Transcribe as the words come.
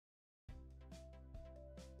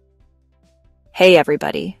Hey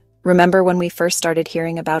everybody, remember when we first started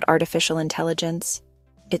hearing about artificial intelligence?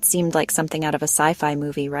 It seemed like something out of a sci-fi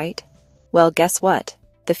movie, right? Well, guess what?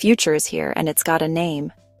 The future is here and it's got a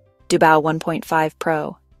name. Doubao 1.5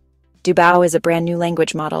 Pro. Doubao is a brand new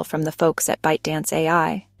language model from the folks at ByteDance's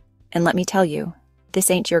AI. And let me tell you, this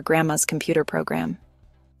ain't your grandma's computer program.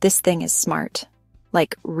 This thing is smart.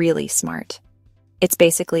 Like, really smart. It's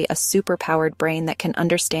basically a super-powered brain that can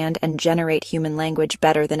understand and generate human language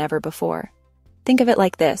better than ever before. Think of it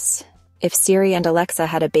like this. If Siri and Alexa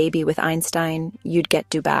had a baby with Einstein, you'd get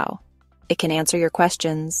Doubao. It can answer your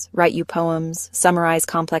questions, write you poems, summarize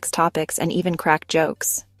complex topics, and even crack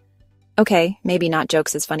jokes. Okay, maybe not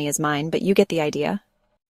jokes as funny as mine, but you get the idea.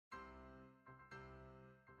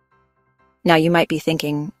 Now you might be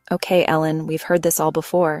thinking, okay, Ellen, we've heard this all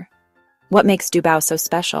before. What makes Doubao so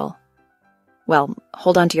special? Well,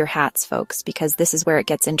 hold on to your hats, folks, because this is where it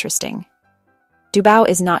gets interesting. Doubao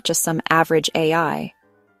is not just some average AI.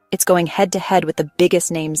 It's going head-to-head with the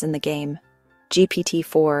biggest names in the game,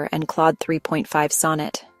 GPT-4o and Claude 3.5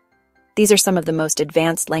 Sonnet. These are some of the most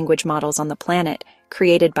advanced language models on the planet,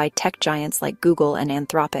 created by tech giants like Google and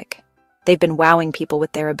Anthropic. They've been wowing people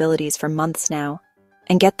with their abilities for months now.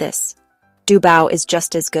 And get this, Doubao is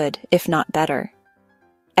just as good, if not better.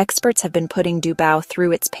 Experts have been putting Doubao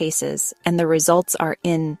through its paces, and the results are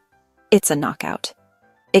it's a knockout.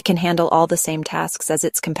 It can handle all the same tasks as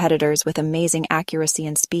its competitors with amazing accuracy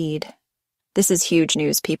and speed. This is huge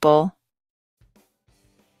news, people.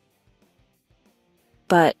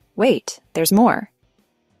 But wait, there's more.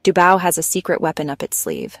 Doubao has a secret weapon up its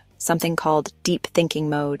sleeve, something called deep thinking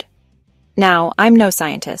mode. Now, I'm no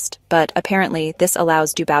scientist, but apparently this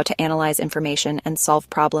allows Doubao to analyze information and solve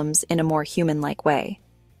problems in a more human-like way.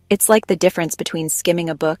 It's like the difference between skimming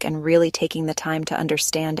a book and really taking the time to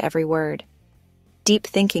understand every word. Deep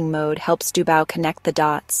thinking mode helps Doubao connect the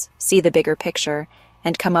dots, see the bigger picture,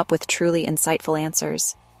 and come up with truly insightful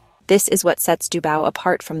answers. This is what sets Doubao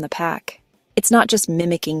apart from the pack. It's not just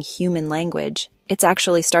mimicking human language, it's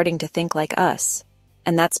actually starting to think like us.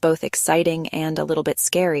 And that's both exciting and a little bit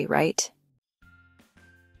scary, right?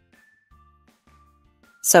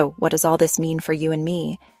 So, what does all this mean for you and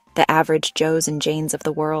me, the average Joes and Janes of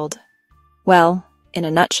the world? Well, in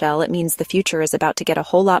a nutshell, it means the future is about to get a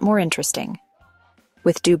whole lot more interesting.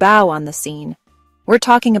 With Doubao on the scene, we're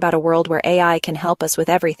talking about a world where AI can help us with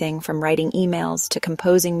everything from writing emails to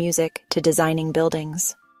composing music to designing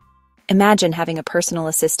buildings. Imagine having a personal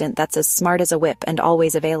assistant that's as smart as a whip and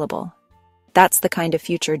always available. That's the kind of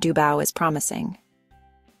future Doubao is promising.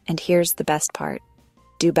 And here's the best part.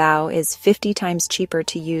 Doubao is 50 times cheaper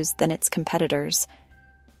to use than its competitors.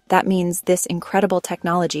 That means this incredible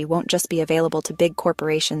technology won't just be available to big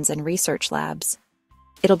corporations and research labs.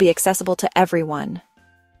 It'll be accessible to everyone.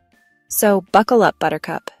 So buckle up,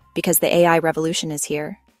 Buttercup, because the AI revolution is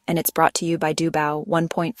here, and it's brought to you by Doubao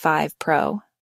 1.5 Pro.